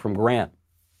mailbag from Grant.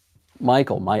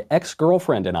 Michael, my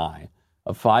ex-girlfriend and I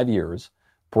of 5 years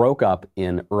broke up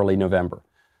in early November.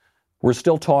 We're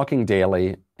still talking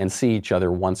daily and see each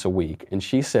other once a week, and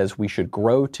she says we should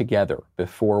grow together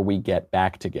before we get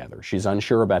back together. She's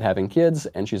unsure about having kids,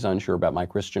 and she's unsure about my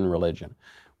Christian religion.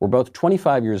 We're both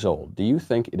 25 years old. Do you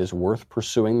think it is worth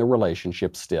pursuing the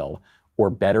relationship still, or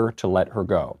better to let her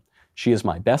go? She is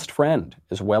my best friend,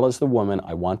 as well as the woman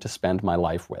I want to spend my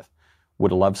life with.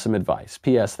 Would love some advice.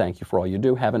 P.S. Thank you for all you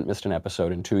do. Haven't missed an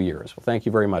episode in 2 years. Well, thank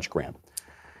you very much, Grant.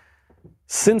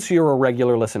 Since you're a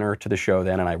regular listener to the show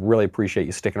then, and I really appreciate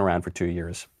you sticking around for 2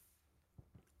 years,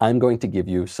 I'm going to give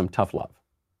you some tough love.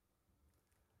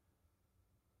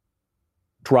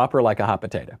 Drop her like a hot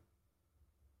potato.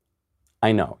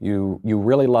 I know, you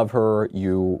really love her,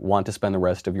 you want to spend the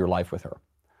rest of your life with her.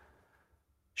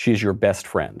 She's your best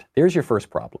friend. There's your first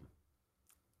problem.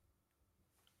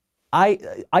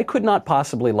 I could not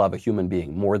possibly love a human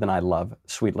being more than I love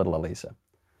sweet little Elisa.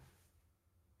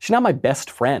 She's not my best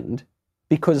friend,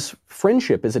 because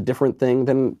friendship is a different thing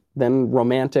than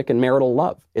romantic and marital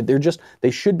love. They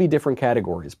should be different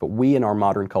categories, but we in our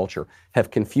modern culture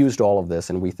have confused all of this,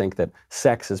 and we think that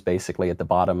sex is basically at the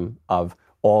bottom of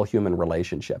all human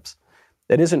relationships.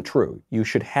 That isn't true. You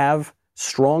should have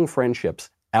strong friendships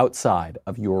outside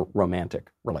of your romantic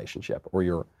relationship or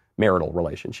your marital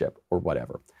relationship or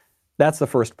whatever. That's the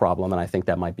first problem, and I think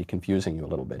that might be confusing you a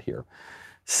little bit here.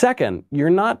 Second, you're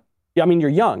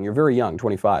young, you're very young,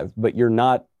 25, but you're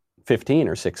not 15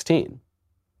 or 16.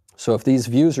 So if these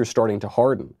views are starting to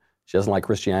harden, she doesn't like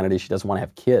Christianity, she doesn't want to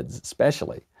have kids,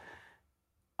 especially,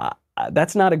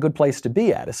 that's not a good place to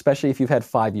be at, especially if you've had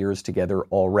 5 years together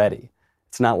already.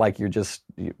 It's not like you're just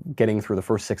getting through the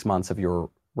first 6 months of your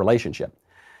relationship.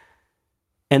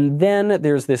 And then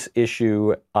there's this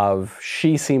issue of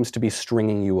she seems to be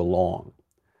stringing you along.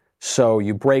 So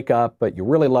you break up, but you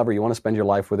really love her, you want to spend your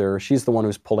life with her, she's the one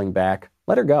who's pulling back.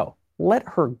 Let her go. Let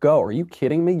her go. Are you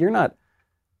kidding me? You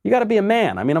got to be a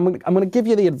man. I mean, I'm going to give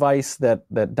you the advice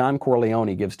that Don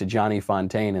Corleone gives to Johnny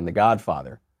Fontane in The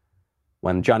Godfather.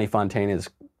 When Johnny Fontane is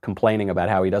complaining about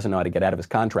how he doesn't know how to get out of his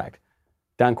contract,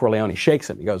 Don Corleone shakes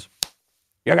him. He goes,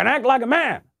 "You're going to act like a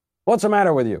man. What's the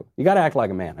matter with you? You got to act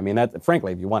like a man." I mean,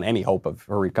 frankly, if you want any hope of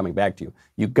her coming back to you,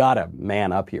 you got to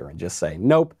man up here and just say,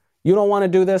 nope, you don't want to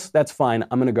do this? That's fine.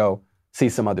 I'm going to go see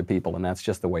some other people, and that's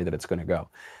just the way that it's going to go.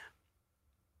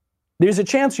 There's a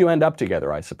chance you end up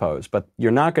together, I suppose, but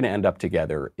you're not going to end up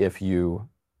together if you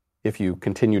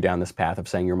continue down this path of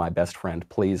saying, you're my best friend,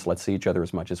 please, let's see each other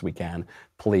as much as we can,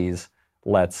 please,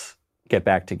 let's get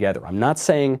back together. I'm not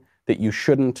saying that you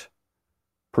shouldn't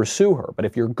pursue her, but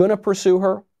if you're going to pursue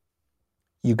her,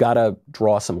 you got to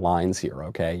draw some lines here,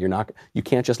 okay? You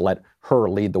can't just let her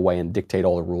lead the way and dictate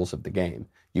all the rules of the game.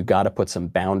 You got to put some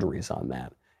boundaries on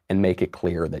that and make it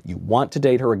clear that you want to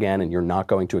date her again and you're not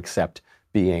going to accept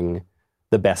being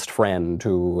the best friend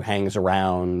who hangs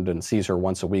around and sees her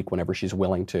once a week whenever she's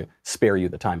willing to spare you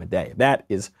the time of day. That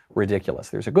is ridiculous.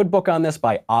 There's a good book on this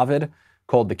by Ovid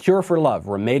called The Cure for Love,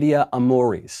 Remedia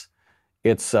Amoris.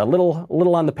 It's a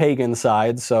little on the pagan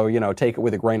side, so, take it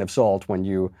with a grain of salt when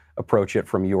you approach it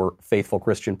from your faithful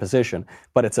Christian position.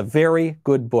 But it's a very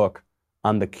good book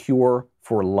on the cure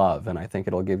for love, and I think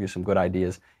it'll give you some good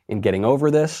ideas in getting over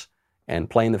this and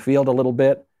playing the field a little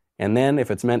bit And then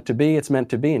if it's meant to be, it's meant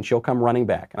to be, and she'll come running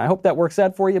back. And I hope that works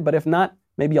out for you, but if not,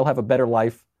 maybe you'll have a better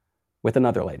life with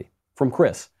another lady. From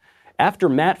Chris. After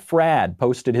Matt Fradd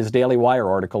posted his Daily Wire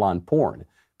article on porn,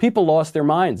 people lost their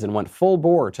minds and went full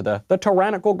bore to the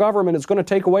tyrannical government is going to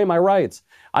take away my rights.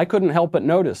 I couldn't help but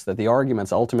notice that the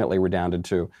arguments ultimately redounded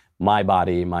to my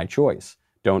body, my choice.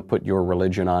 Don't put your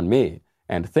religion on me.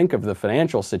 And think of the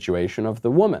financial situation of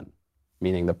the woman,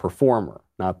 meaning the performer,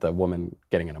 not the woman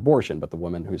getting an abortion, but the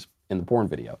woman who's in the porn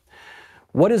video.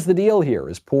 What is the deal here?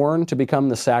 Is porn to become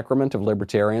the sacrament of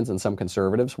libertarians and some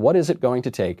conservatives? What is it going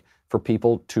to take for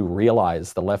people to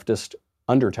realize the leftist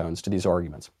undertones to these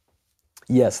arguments?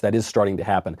 Yes, that is starting to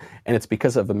happen, and it's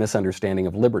because of a misunderstanding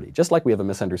of liberty, just like we have a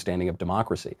misunderstanding of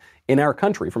democracy. In our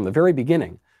country, from the very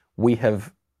beginning, we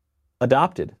have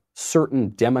adopted certain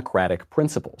democratic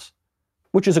principles,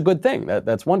 which is a good thing.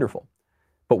 That's wonderful.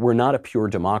 But we're not a pure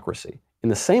democracy. In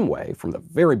the same way, from the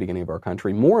very beginning of our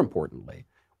country, more importantly,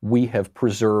 we have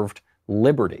preserved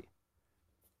liberty.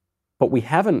 But we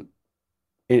haven't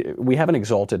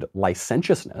exalted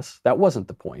licentiousness. That wasn't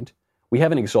the point. We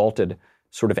haven't exalted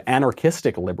sort of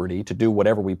anarchistic liberty to do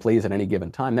whatever we please at any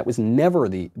given time. That was never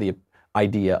the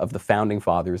idea of the founding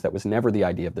fathers. That was never the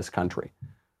idea of this country.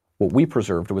 What we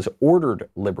preserved was ordered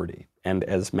liberty. And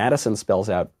as Madison spells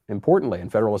out importantly in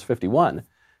Federalist 51,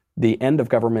 the end of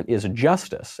government is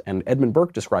justice. And Edmund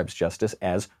Burke describes justice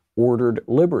as ordered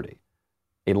liberty.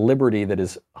 A liberty that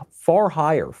is far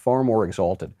higher, far more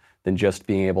exalted than just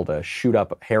being able to shoot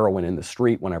up heroin in the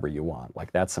street whenever you want.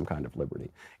 Like that's some kind of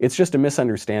liberty. It's just a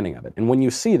misunderstanding of it. And when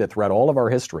you see that throughout all of our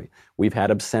history, we've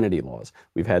had obscenity laws,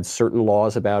 we've had certain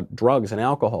laws about drugs and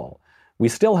alcohol, we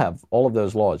still have all of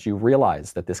those laws. You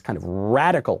realize that this kind of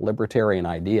radical libertarian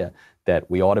idea that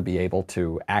we ought to be able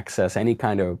to access any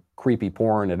kind of creepy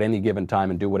porn at any given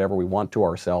time and do whatever we want to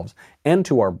ourselves and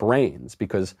to our brains,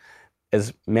 because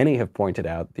as many have pointed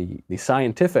out, the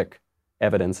scientific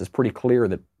evidence is pretty clear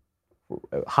that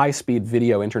high-speed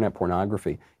video internet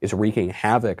pornography is wreaking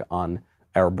havoc on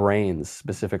our brains,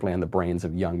 specifically on the brains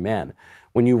of young men.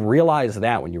 When you realize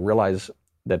that, when you realize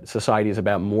that society is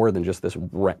about more than just this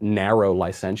narrow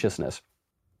licentiousness,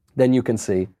 then you can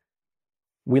see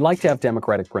we like to have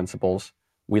democratic principles,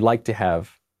 we like to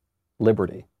have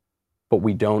liberty, but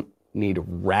we don't need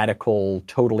radical,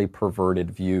 totally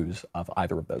perverted views of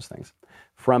either of those things.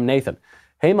 From Nathan.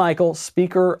 Hey, Michael,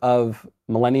 speaker of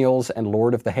millennials and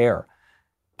Lord of the Hair.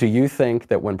 Do you think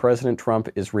that when President Trump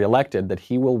is reelected that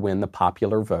he will win the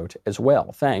popular vote as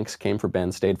well? Thanks. Came for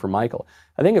Ben, stayed for Michael.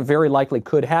 I think it very likely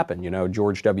could happen. You know,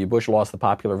 George W. Bush lost the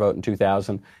popular vote in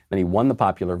 2000, then he won the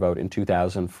popular vote in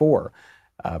 2004.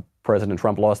 President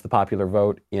Trump lost the popular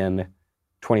vote in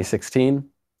 2016.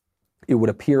 It would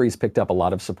appear he's picked up a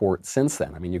lot of support since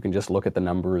then. I mean, you can just look at the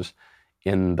numbers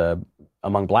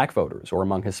among black voters or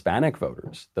among Hispanic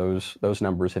voters. Those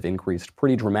numbers have increased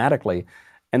pretty dramatically.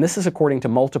 And this is according to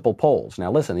multiple polls. Now,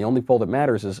 listen, the only poll that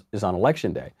matters is on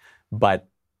Election Day. But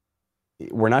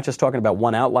we're not just talking about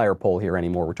one outlier poll here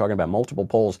anymore. We're talking about multiple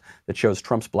polls that shows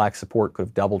Trump's black support could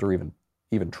have doubled or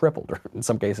even tripled, or in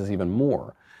some cases even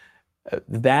more.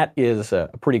 That is a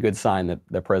pretty good sign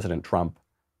that President Trump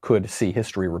could see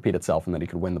history repeat itself and that he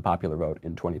could win the popular vote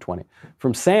in 2020.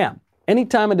 From Sam,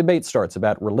 anytime a debate starts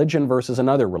about religion versus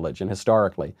another religion,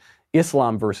 historically,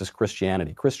 Islam versus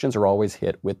Christianity, Christians are always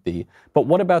hit with but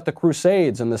what about the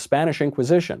Crusades and the Spanish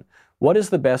Inquisition? What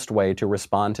is the best way to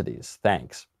respond to these?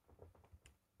 Thanks.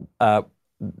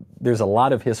 There's a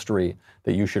lot of history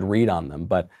that you should read on them,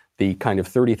 but the kind of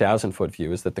 30,000-foot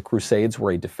view is that the Crusades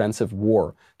were a defensive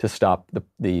war to stop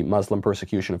the Muslim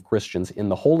persecution of Christians in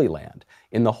the Holy Land.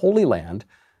 In the Holy Land,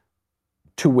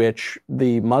 to which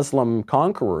the Muslim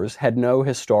conquerors had no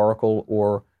historical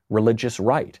or religious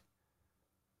right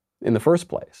in the first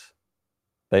place.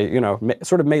 They,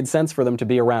 sort of made sense for them to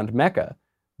be around Mecca,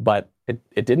 but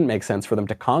it didn't make sense for them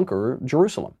to conquer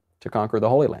Jerusalem, to conquer the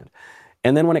Holy Land.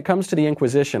 And then when it comes to the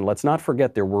Inquisition, let's not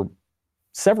forget there were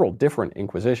several different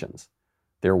Inquisitions.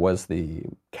 There was the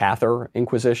Cathar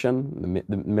Inquisition,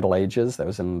 the Middle Ages. That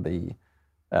was in the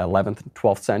 11th and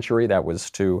 12th century. That was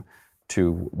to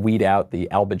weed out the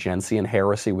Albigensian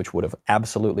heresy, which would have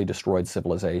absolutely destroyed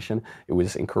civilization. It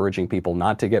was encouraging people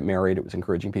not to get married. It was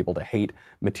encouraging people to hate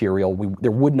material.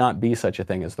 There would not be such a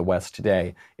thing as the West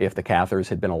today if the Cathars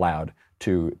had been allowed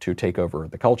to take over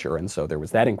the culture. And so there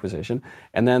was that Inquisition.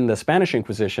 And then the Spanish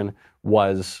Inquisition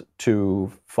was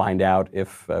to find out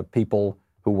if people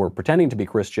who were pretending to be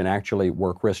Christian actually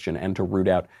were Christian, and to root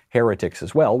out heretics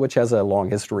as well, which has a long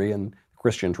history and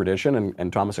Christian tradition,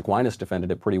 and Thomas Aquinas defended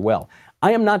it pretty well.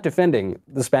 I am not defending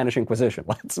the Spanish Inquisition.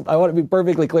 I want to be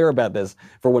perfectly clear about this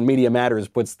for when Media Matters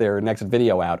puts their next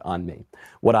video out on me.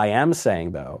 What I am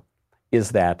saying, though, is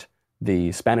that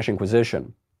the Spanish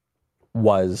Inquisition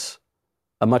was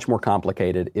a much more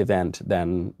complicated event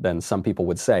than some people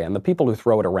would say. And the people who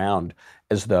throw it around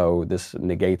as though this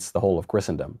negates the whole of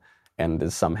Christendom and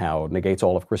is somehow negates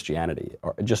all of Christianity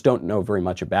or just don't know very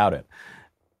much about it.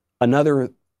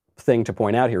 Another thing to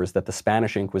point out here is that the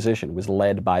Spanish Inquisition was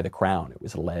led by the crown. It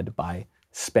was led by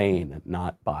Spain,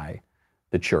 not by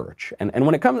the church. And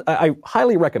when it comes, I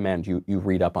highly recommend you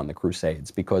read up on the Crusades,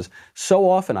 because so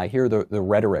often I hear the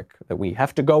rhetoric that we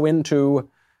have to go into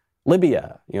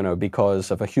Libya, because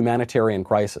of a humanitarian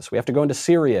crisis. We have to go into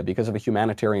Syria because of a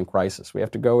humanitarian crisis. We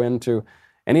have to go into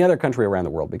any other country around the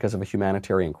world because of a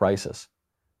humanitarian crisis.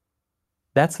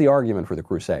 That's the argument for the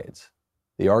Crusades.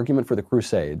 The argument for the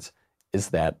Crusades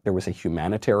is that there was a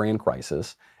humanitarian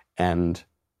crisis and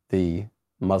the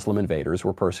Muslim invaders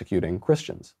were persecuting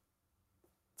Christians.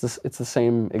 It's the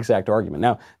same exact argument.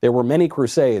 Now, there were many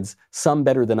crusades, some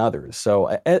better than others.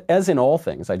 So as in all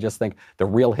things, I just think the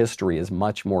real history is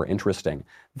much more interesting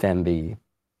than the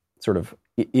sort of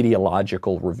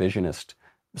ideological revisionist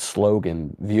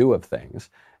slogan view of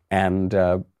things. And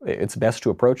it's best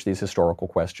to approach these historical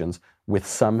questions with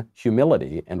some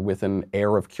humility and with an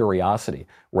air of curiosity,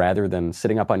 rather than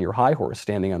sitting up on your high horse,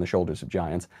 standing on the shoulders of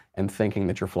giants, and thinking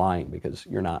that you're flying, because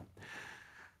you're not.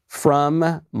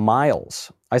 From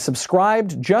Miles, I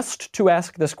subscribed just to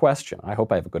ask this question. I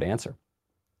hope I have a good answer.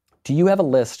 Do you have a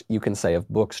list, you can say, of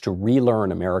books to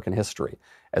relearn American history,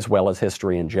 as well as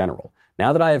history in general?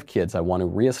 Now that I have kids, I want to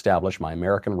reestablish my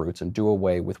American roots and do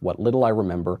away with what little I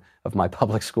remember of my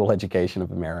public school education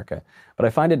of America. But I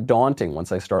find it daunting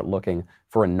once I start looking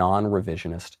for a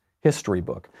non-revisionist history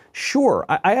book. Sure,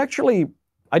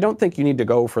 I don't think you need to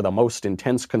go for the most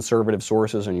intense conservative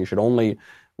sources, and you should only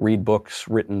read books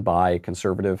written by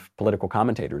conservative political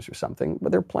commentators or something.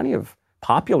 But there are plenty of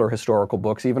popular historical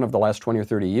books, even of the last 20 or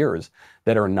 30 years,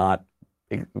 that are not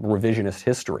revisionist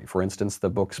history. For instance, the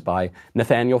books by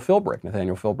Nathaniel Philbrick.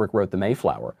 Nathaniel Philbrick wrote The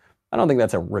Mayflower. I don't think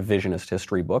that's a revisionist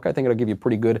history book. I think it'll give you a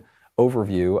pretty good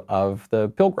overview of the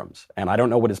Pilgrims. And I don't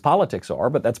know what his politics are,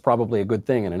 but that's probably a good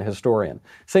thing in a historian.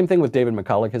 Same thing with David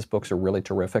McCullough. His books are really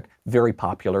terrific, very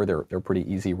popular. They're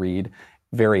pretty easy read,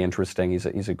 very interesting. He's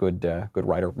a good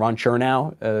writer. Ron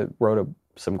Chernow wrote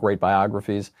some great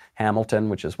biographies. Hamilton,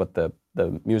 which is what the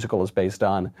musical is based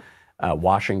on.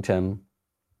 Washington.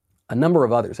 A number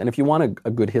of others. And if you want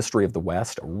a good history of the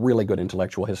West, a really good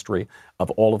intellectual history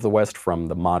of all of the West from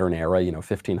the modern era,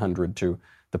 1500 to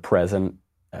the present,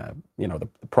 the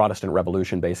Protestant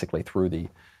Revolution basically through the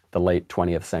late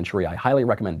 20th century, I highly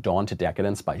recommend Dawn to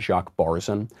Decadence by Jacques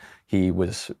Barzun. He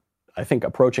was, I think,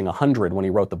 approaching 100 when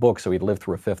he wrote the book, so he'd lived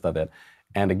through a fifth of it.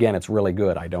 And again, it's really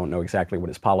good. I don't know exactly what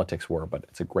his politics were, but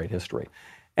it's a great history.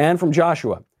 And from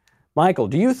Joshua, Michael,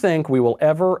 do you think we will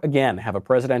ever again have a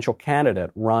presidential candidate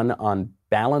run on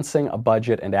balancing a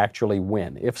budget and actually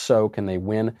win? If so, can they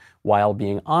win while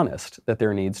being honest that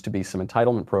there needs to be some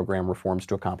entitlement program reforms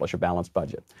to accomplish a balanced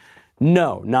budget?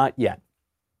 No, not yet.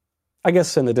 I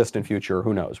guess in the distant future,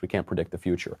 who knows? We can't predict the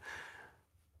future.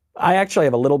 I actually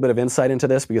have a little bit of insight into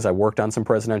this because I worked on some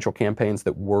presidential campaigns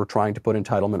that were trying to put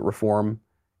entitlement reform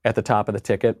at the top of the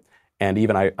ticket. And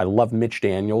even I love Mitch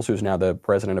Daniels, who's now the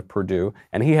president of Purdue,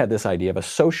 and he had this idea of a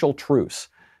social truce.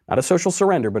 Not a social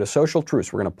surrender, but a social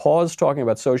truce. We're going to pause talking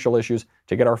about social issues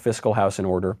to get our fiscal house in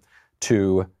order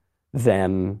to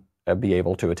then be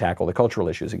able to tackle the cultural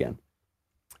issues again.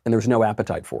 And there's no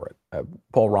appetite for it.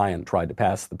 Paul Ryan tried to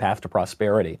pass the Path to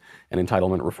Prosperity, an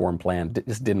entitlement reform plan.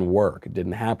 Just didn't work. It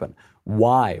didn't happen.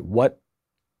 Why? What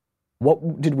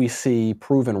did we see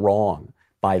proven wrong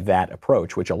by that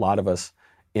approach, which a lot of us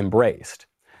embraced?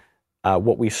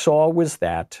 What we saw was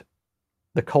that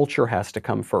the culture has to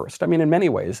come first. I mean, in many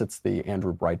ways, it's the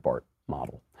Andrew Breitbart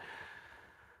model.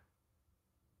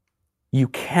 You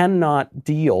cannot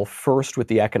deal first with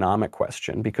the economic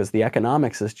question because the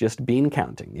economics is just bean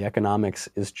counting. The economics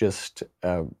is just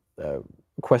a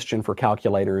question for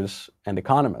calculators and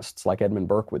economists, like Edmund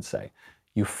Burke would say.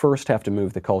 You first have to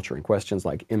move the culture in questions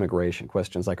like immigration,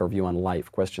 questions like our view on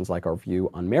life, questions like our view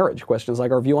on marriage, questions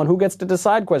like our view on who gets to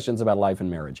decide questions about life and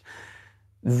marriage.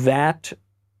 That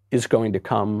is going to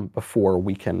come before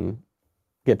we can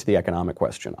get to the economic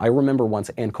question. I remember once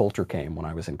Ann Coulter came when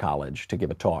I was in college to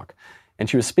give a talk, and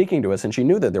she was speaking to us, and she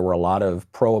knew that there were a lot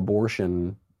of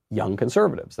pro-abortion young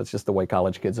conservatives. That's just the way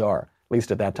college kids are, at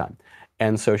least at that time.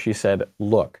 And so she said,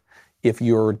 look, if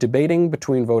you're debating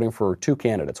between voting for two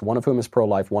candidates, one of whom is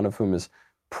pro-life, one of whom is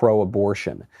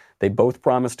pro-abortion, They both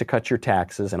promise to cut your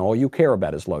taxes, and all you care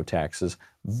about is low taxes.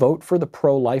 Vote for the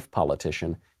pro-life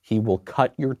politician. He will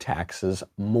cut your taxes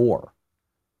more.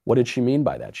 What did she mean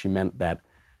by that? She meant that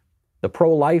the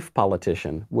pro-life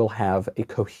politician will have a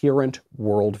coherent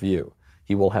worldview.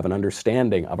 He will have an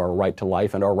understanding of our right to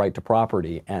life and our right to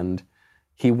property, and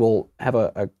he will have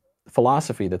a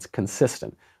philosophy that's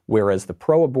consistent, whereas the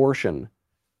pro-abortion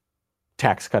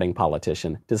tax-cutting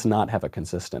politician does not have a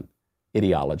consistent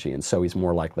ideology, and so he's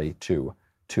more likely to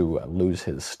lose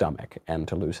his stomach and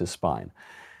to lose his spine.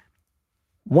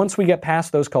 Once we get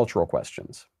past those cultural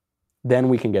questions, then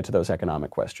we can get to those economic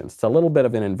questions. It's a little bit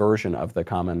of an inversion of the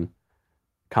common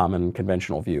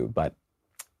conventional view, but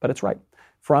it's right.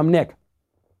 From Nick,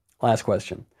 last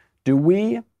question. Do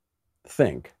we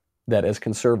think that as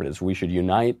conservatives we should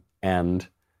unite and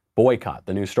boycott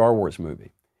the new Star Wars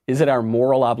movie? Is it our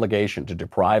moral obligation to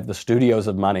deprive the studios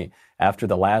of money after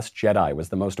The Last Jedi was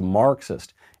the most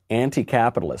Marxist,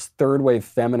 anti-capitalist, third-wave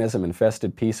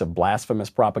feminism-infested piece of blasphemous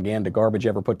propaganda garbage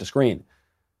ever put to screen?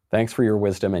 Thanks for your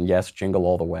wisdom, and yes, Jingle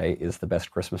All the Way is the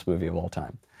best Christmas movie of all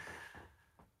time.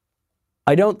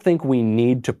 I don't think we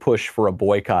need to push for a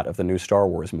boycott of the new Star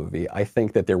Wars movie. I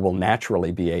think that there will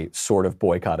naturally be a sort of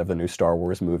boycott of the new Star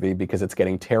Wars movie because it's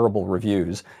getting terrible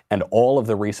reviews, and all of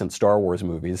the recent Star Wars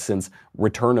movies since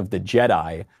Return of the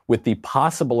Jedi, with the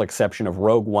possible exception of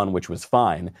Rogue One, which was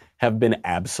fine, have been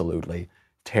absolutely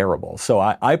terrible. So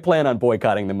I plan on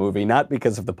boycotting the movie, not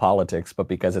because of the politics, but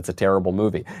because it's a terrible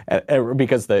movie.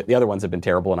 Because the other ones have been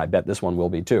terrible, and I bet this one will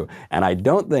be too. And I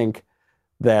don't think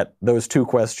that those two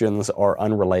questions are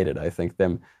unrelated. I think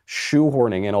them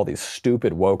shoehorning in all these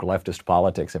stupid woke leftist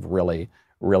politics have really,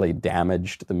 really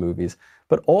damaged the movies.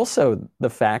 But also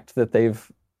the fact that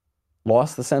they've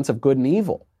lost the sense of good and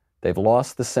evil. They've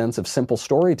lost the sense of simple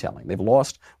storytelling. They've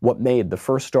lost what made the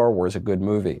first Star Wars a good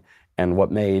movie, and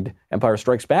what made Empire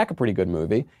Strikes Back a pretty good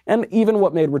movie, and even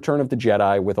what made Return of the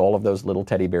Jedi with all of those little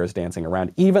teddy bears dancing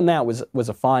around. Even that was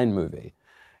a fine movie.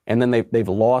 And then they've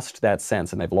lost that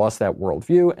sense, and they've lost that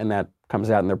worldview, and that comes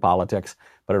out in their politics,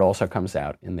 but it also comes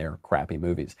out in their crappy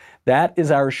movies. That is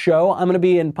our show. I'm going to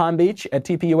be in Palm Beach at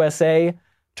TPUSA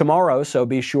tomorrow, so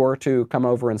be sure to come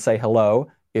over and say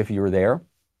hello if you're there.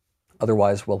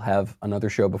 Otherwise, we'll have another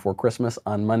show before Christmas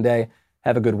on Monday.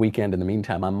 Have a good weekend in the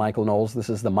meantime. I'm Michael Knowles. This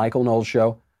is The Michael Knowles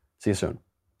Show. See you soon.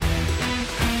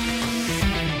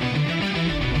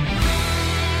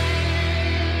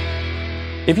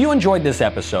 If you enjoyed this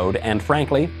episode, and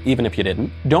frankly, even if you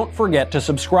didn't, don't forget to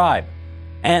subscribe.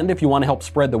 And if you want to help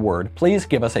spread the word, please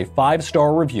give us a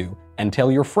 5-star review and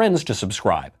tell your friends to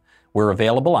subscribe. We're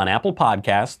available on Apple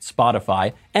Podcasts,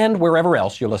 Spotify, and wherever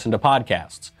else you listen to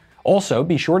podcasts. Also,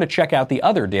 be sure to check out the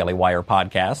other Daily Wire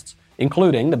podcasts,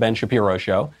 including The Ben Shapiro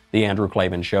Show, The Andrew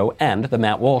Klavan Show, and The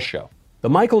Matt Walsh Show. The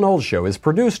Michael Knowles Show is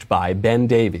produced by Ben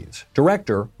Davies,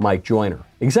 director Mike Joyner,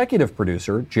 executive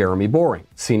producer Jeremy Boring,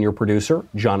 senior producer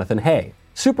Jonathan Hay,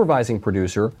 supervising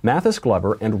producer Mathis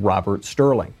Glover and Robert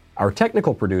Sterling. Our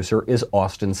technical producer is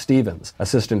Austin Stevens,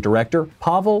 assistant director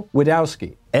Pavel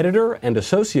Widowski, editor and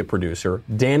associate producer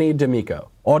Danny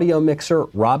D'Amico, audio mixer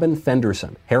Robin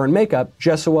Fenderson, hair and makeup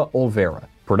Jesua Olvera,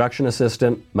 production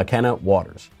assistant McKenna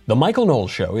Waters. The Michael Knowles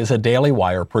Show is a Daily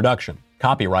Wire production.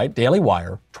 Copyright Daily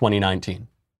Wire 2019.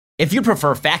 If you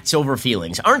prefer facts over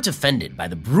feelings, aren't offended by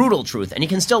the brutal truth, and you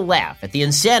can still laugh at the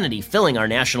insanity filling our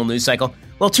national news cycle,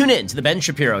 well, tune in to The Ben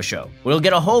Shapiro Show. We'll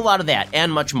get a whole lot of that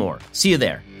and much more. See you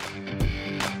there.